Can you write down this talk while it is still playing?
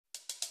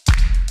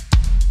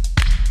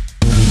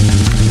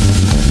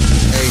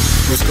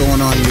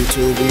on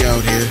YouTube? We out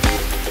here.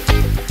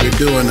 We're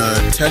doing a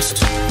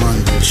test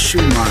on the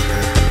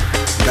Schumacher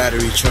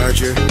battery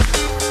charger.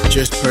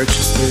 Just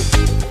purchased it.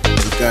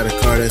 I've got a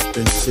car that's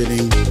been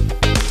sitting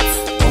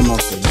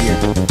almost a year,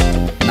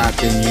 not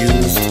been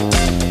used.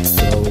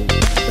 So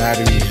the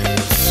battery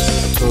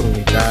has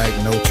totally died,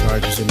 no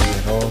charges in it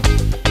at all.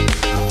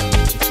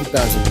 It's a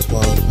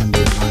 2012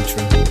 Hyundai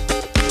Elantra,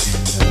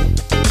 and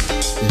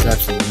there's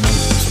absolutely no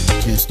reason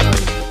you can't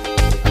start it.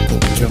 I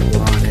put the jumper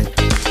on it,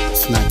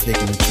 it's not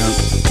taking a jump.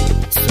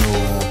 So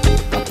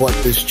I bought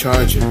this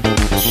charger,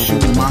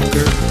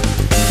 Schumacher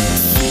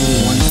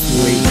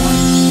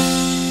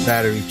C1281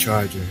 battery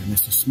charger, and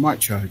it's a smart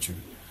charger,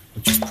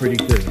 which is pretty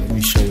good. Let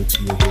me show it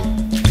to you here.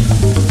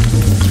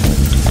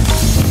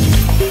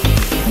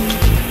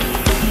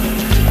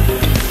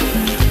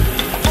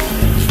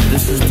 So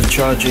this is the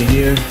charger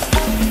here.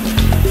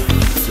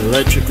 It's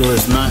electrical,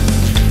 it's not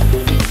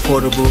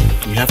portable.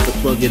 You have to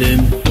plug it in,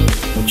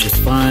 which is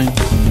fine.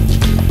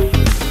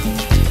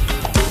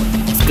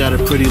 It's got a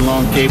pretty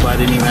long cable. I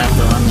didn't even have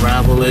to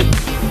unravel it.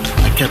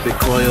 I kept it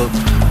coiled.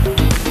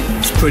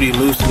 It's pretty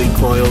loosely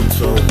coiled,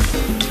 so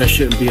there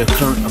shouldn't be a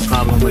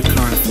problem with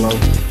current flow.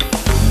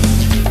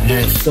 It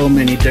has so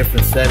many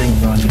different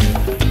settings on here.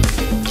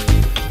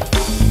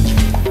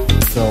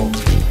 So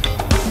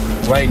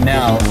right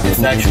now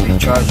it's actually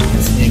charging,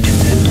 it's seeing it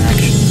in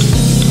action.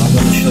 I'm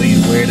going to show you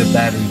where the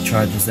battery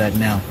charge is at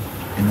now.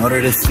 In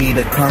order to see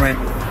the current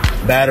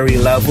battery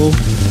level,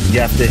 you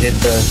have to hit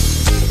the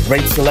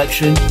rate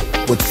selection,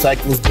 which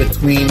cycles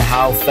between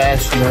how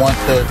fast you want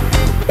the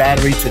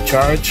battery to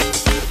charge,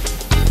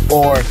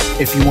 or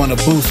if you want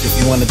to boost, if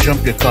you want to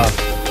jump your car.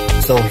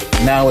 So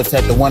now it's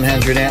at the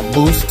 100 amp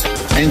boost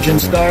engine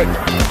start.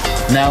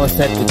 Now it's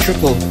at the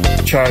trickle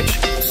charge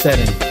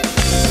setting.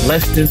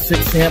 Less than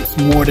 6 amps,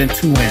 more than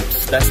 2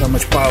 amps. That's how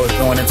much power is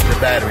going into the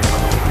battery.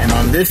 And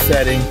on this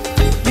setting,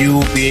 you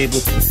will be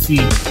able to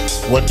see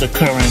what the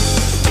current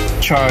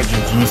charge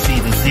is. You see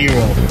the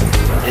 0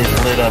 is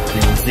lit up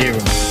in 0.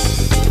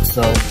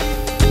 So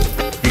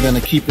you're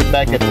gonna keep it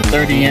back at the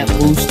 30 amp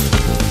boost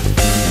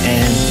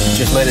and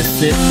just let it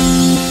sit.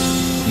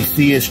 You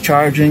see it's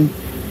charging.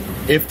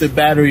 If the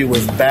battery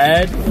was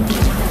bad,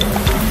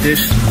 this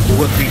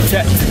would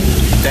detect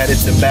that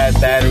it's a bad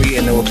battery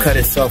and it will cut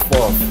itself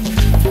off.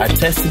 I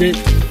tested it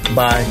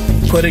by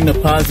putting the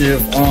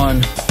positive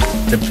on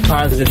the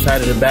positive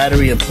side of the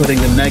battery and putting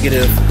the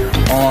negative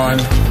on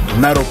the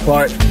metal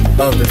part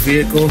of the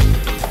vehicle,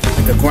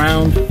 like the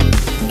ground,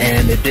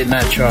 and it did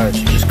not charge.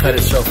 It just cut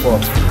itself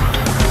off.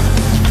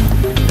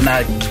 And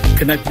I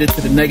connected it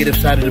to the negative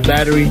side of the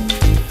battery.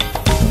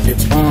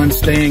 It's on,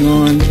 staying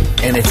on,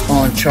 and it's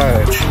on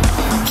charge.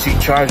 You see,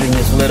 charging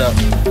is lit up.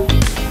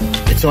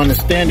 It's on the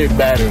standard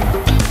battery,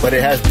 but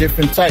it has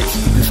different types.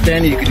 You can do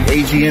standard, you can do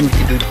AGM, you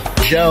can do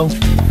gel.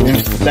 And if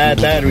it's a bad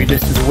battery,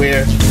 this is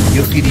where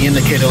you'll see the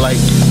indicator light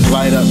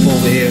light up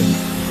over here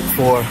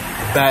for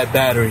bad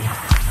battery.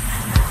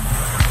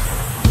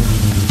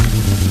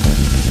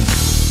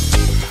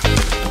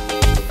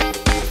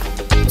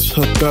 It's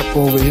hooked up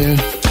over here.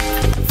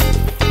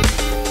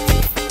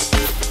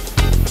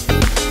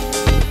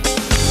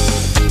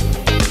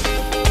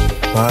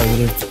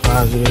 Positive to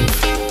positive,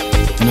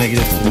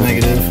 negative to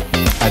negative.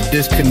 I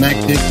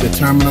disconnected the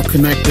terminal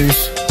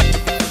connectors,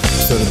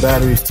 so the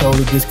battery is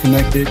totally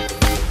disconnected.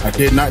 I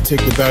did not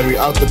take the battery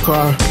out the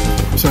car.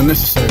 It's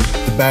unnecessary.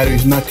 The battery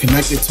is not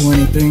connected to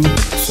anything,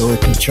 so it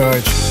can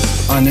charge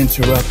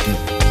uninterrupted.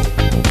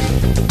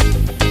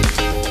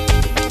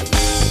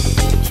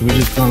 So we're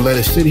just gonna let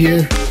it sit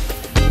here.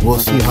 We'll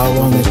see how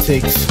long it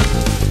takes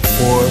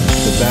for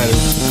the battery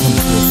to come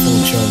to a full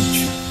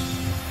charge.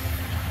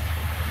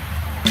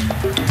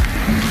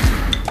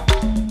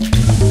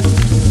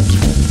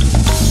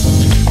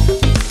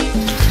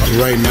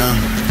 Right now,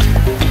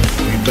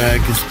 we're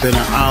back. It's been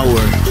an hour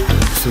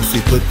since we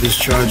put this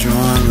charger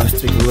on.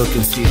 Let's take a look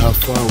and see how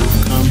far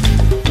we've come.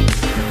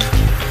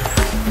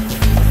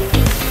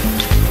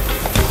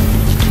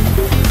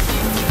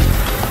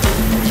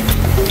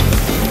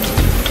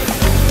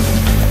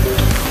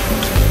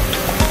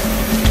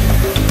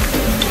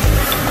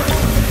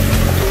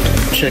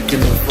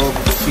 Checking the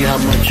focus, see how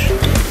much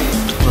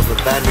of a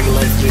battery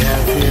life we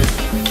have here.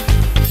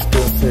 It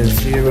still says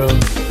 0.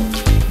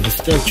 It's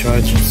still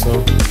charging,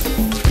 so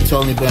it's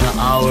only been an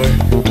hour.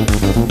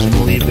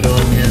 We'll leave it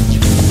on here.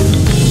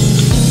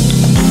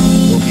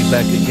 We'll be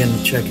back again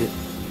to check it.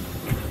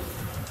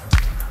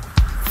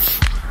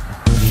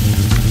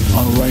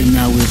 Alright,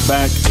 now we're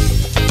back.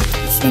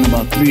 It's been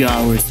about 3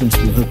 hours since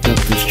we hooked up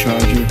this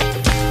charger.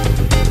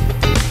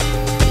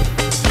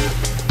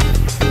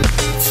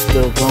 It's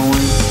still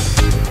going.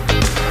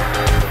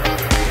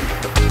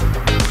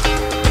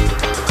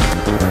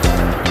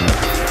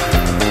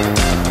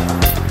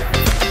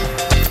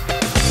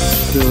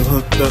 Still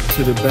hooked up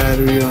to the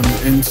battery on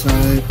the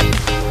inside.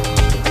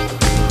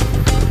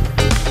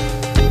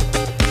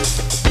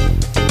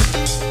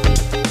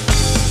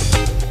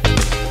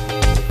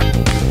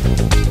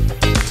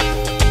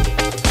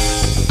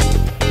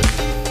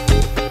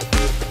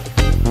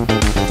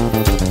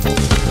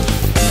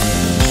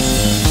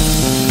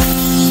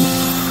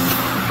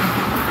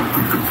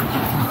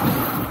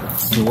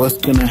 what's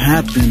gonna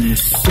happen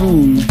is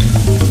soon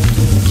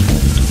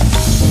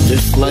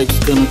this light's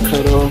gonna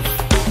cut off,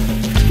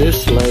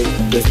 this light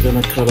is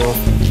gonna cut off,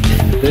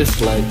 and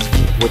this light,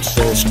 which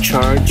says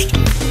charged,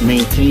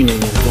 maintaining,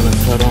 is gonna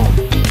cut on.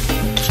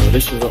 So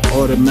this is an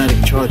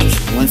automatic charger.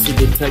 So once it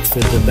detects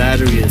that the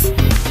battery has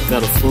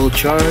got a full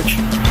charge,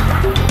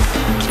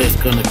 it's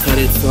gonna cut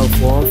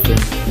itself off and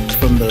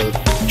from the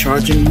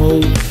charging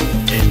mode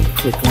and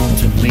click on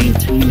to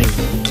maintaining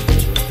mode. So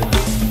it's gonna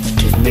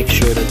just make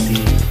sure that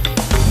the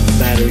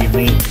battery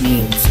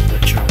maintains the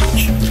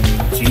charge.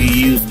 So you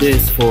use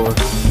this for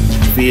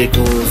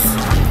vehicles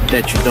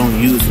that you don't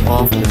use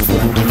often. So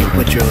like when you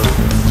put your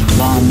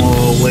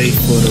lawnmower away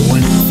for the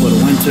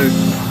winter,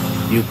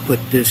 you put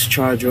this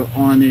charger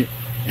on it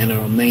and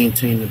it'll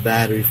maintain the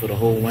battery for the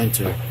whole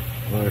winter.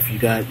 Or if you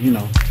got, you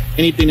know,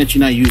 anything that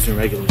you're not using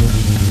regularly.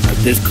 Like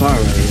this car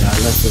right here, I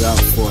left it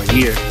out for a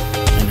year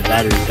and the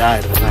battery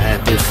died. If I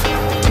had this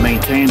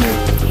maintainer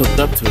hooked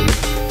up to it,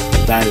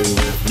 the battery would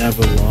have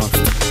never lost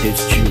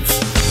its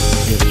juice.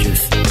 It would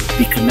just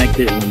be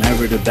connected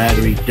whenever the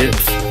battery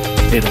dips.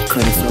 It'll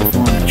cut itself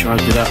on and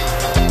charge it up.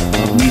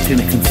 It'll maintain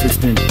a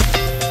consistent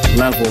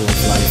level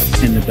of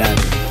life in the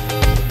battery.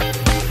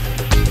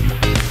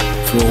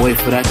 So we'll wait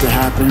for that to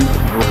happen.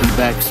 We'll be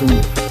back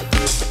soon.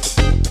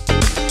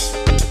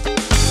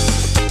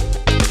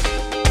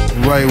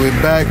 Right,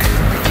 we're back.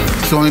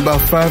 It's only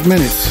about 5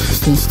 minutes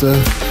since the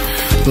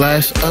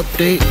last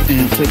update,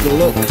 and take a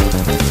look. It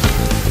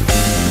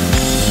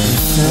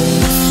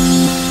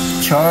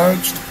says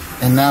charged,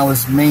 and now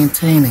it's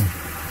maintaining. So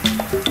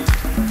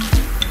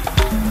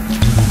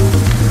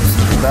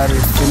the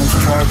battery's finished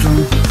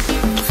charging.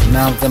 So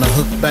now I'm gonna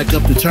hook back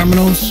up the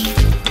terminals.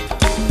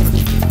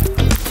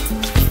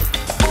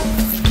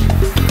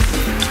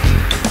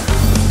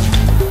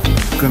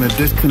 Gonna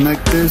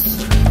disconnect this.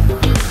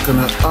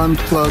 Gonna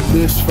unplug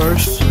this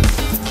first. So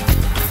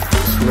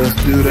let's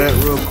do that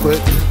real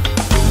quick.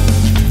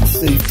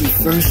 Safety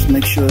first,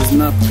 make sure it's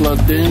not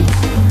plugged in.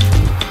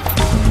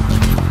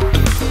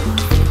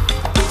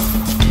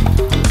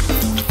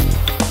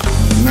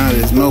 Now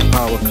there's no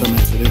power coming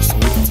to this, so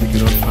we can take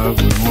it off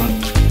however we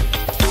want.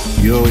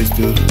 You always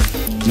do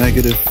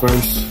negative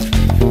first,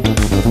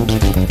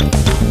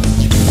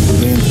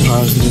 then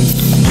positive.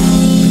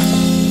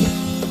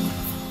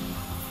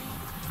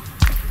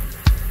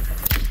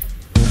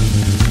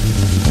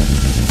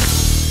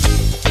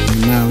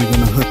 Now we're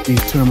gonna hook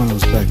these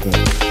terminals back up.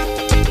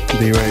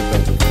 Be right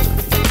back.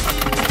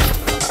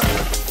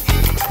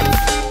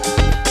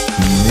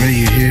 Alright,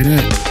 you hear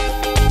that?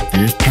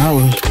 There's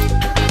power.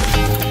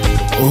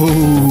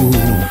 Oh,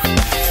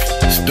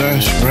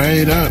 starts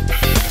right up.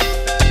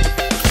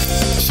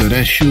 So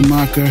that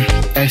Schumacher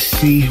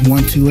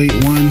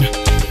SC1281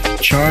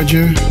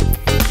 charger,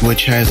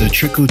 which has a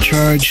trickle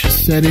charge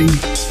setting,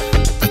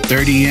 a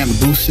 30 amp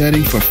boost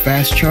setting for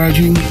fast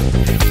charging,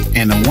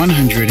 and a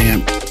 100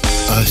 amp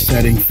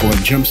setting for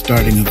jump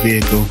starting a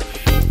vehicle,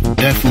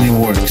 definitely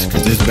works,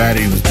 because this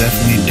battery was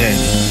definitely dead.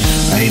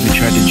 I even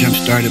tried to jump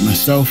start it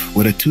myself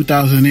with a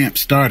 2000 amp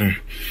starter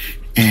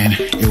and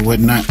it would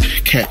not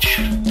catch.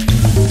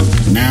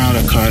 Now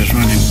the car is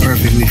running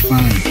perfectly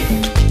fine.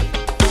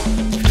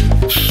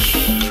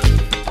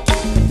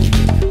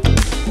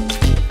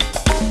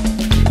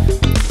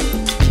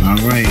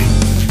 Alright,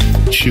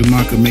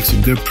 Schumacher makes a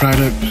good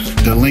product.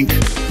 The link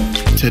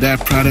to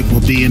that product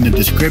will be in the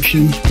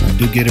description. I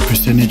do get a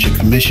percentage of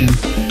commission.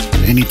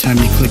 Anytime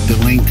you click the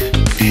link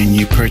and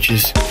you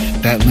purchase,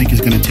 that link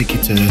is going to take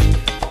you to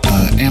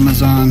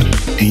Amazon,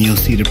 and you'll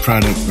see the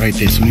product right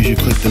there. As soon as you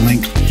click the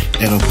link,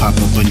 it'll pop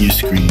up on your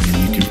screen and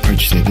you can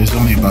purchase it. It's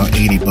only about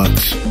 80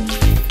 bucks.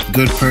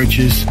 Good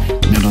purchase,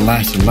 and it'll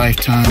last a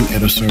lifetime.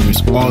 It'll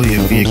service all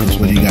your vehicles,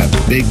 whether you got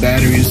big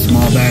batteries,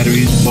 small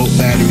batteries, boat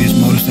batteries,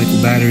 motorcycle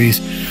batteries,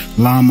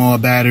 lawnmower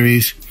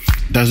batteries,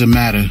 doesn't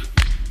matter.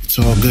 It's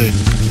all good.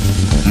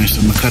 Alright,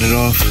 so I'm gonna cut it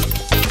off.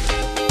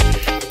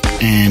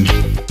 And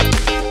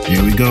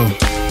here we go.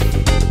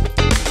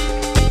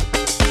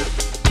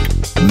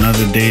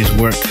 Another day's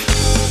work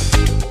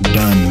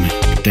done.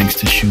 Thanks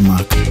to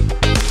Schumacher.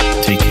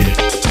 Take care.